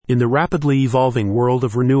In the rapidly evolving world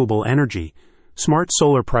of renewable energy,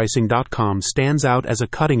 SmartSolarPricing.com stands out as a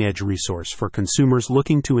cutting-edge resource for consumers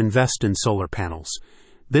looking to invest in solar panels.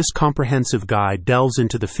 This comprehensive guide delves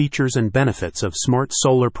into the features and benefits of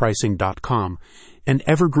SmartSolarPricing.com, an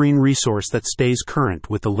evergreen resource that stays current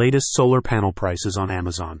with the latest solar panel prices on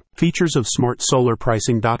Amazon. Features of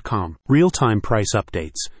SmartSolarPricing.com: real-time price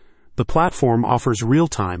updates. The platform offers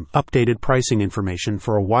real-time, updated pricing information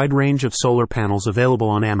for a wide range of solar panels available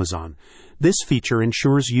on Amazon. This feature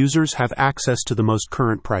ensures users have access to the most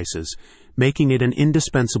current prices, making it an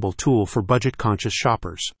indispensable tool for budget-conscious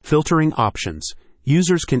shoppers. Filtering options.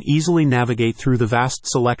 Users can easily navigate through the vast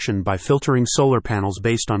selection by filtering solar panels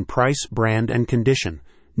based on price, brand, and condition,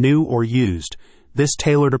 new or used. This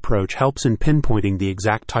tailored approach helps in pinpointing the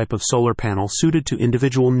exact type of solar panel suited to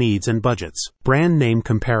individual needs and budgets. Brand name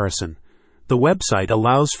comparison. The website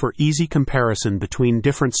allows for easy comparison between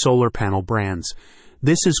different solar panel brands.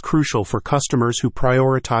 This is crucial for customers who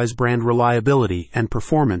prioritize brand reliability and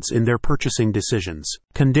performance in their purchasing decisions.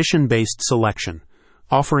 Condition-based selection.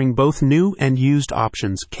 Offering both new and used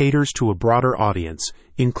options caters to a broader audience,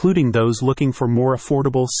 including those looking for more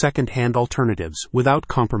affordable second-hand alternatives without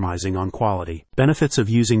compromising on quality. Benefits of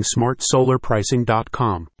using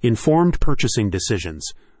SmartSolarPricing.com. Informed purchasing decisions.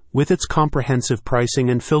 With its comprehensive pricing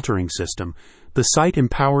and filtering system, the site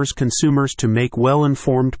empowers consumers to make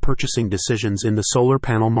well-informed purchasing decisions in the solar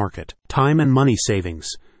panel market. Time and money savings.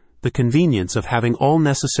 The convenience of having all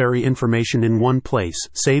necessary information in one place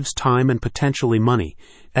saves time and potentially money,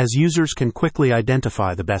 as users can quickly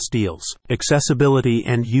identify the best deals. Accessibility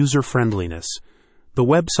and user-friendliness. The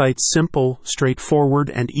website's simple,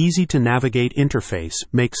 straightforward, and easy-to-navigate interface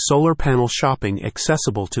makes solar panel shopping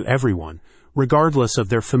accessible to everyone, regardless of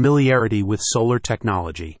their familiarity with solar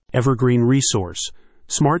technology. Evergreen resource.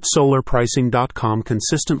 SmartSolarPricing.com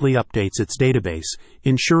consistently updates its database,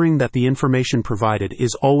 ensuring that the information provided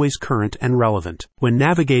is always current and relevant. When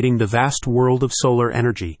navigating the vast world of solar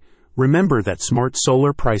energy, remember that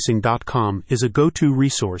SmartSolarPricing.com is a go-to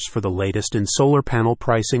resource for the latest in solar panel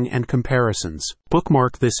pricing and comparisons.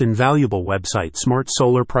 Bookmark this invaluable website,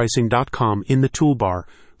 SmartSolarPricing.com, in the toolbar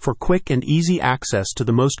for quick and easy access to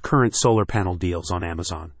the most current solar panel deals on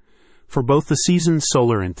Amazon. For both the seasoned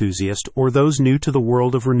solar enthusiast or those new to the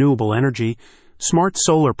world of renewable energy,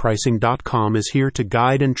 SmartSolarPricing.com is here to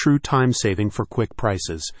guide and true time-saving for quick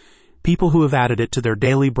prices. People who have added it to their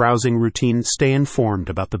daily browsing routine stay informed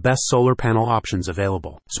about the best solar panel options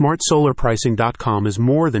available. SmartSolarPricing.com is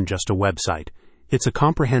more than just a website. It's a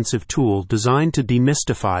comprehensive tool designed to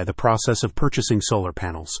demystify the process of purchasing solar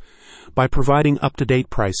panels. By providing up-to-date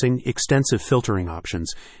pricing, extensive filtering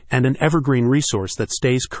options, and an evergreen resource that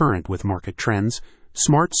stays current with market trends,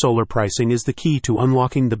 Smart Solar Pricing is the key to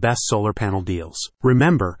unlocking the best solar panel deals.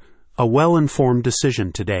 Remember, a well-informed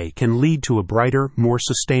decision today can lead to a brighter, more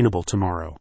sustainable tomorrow.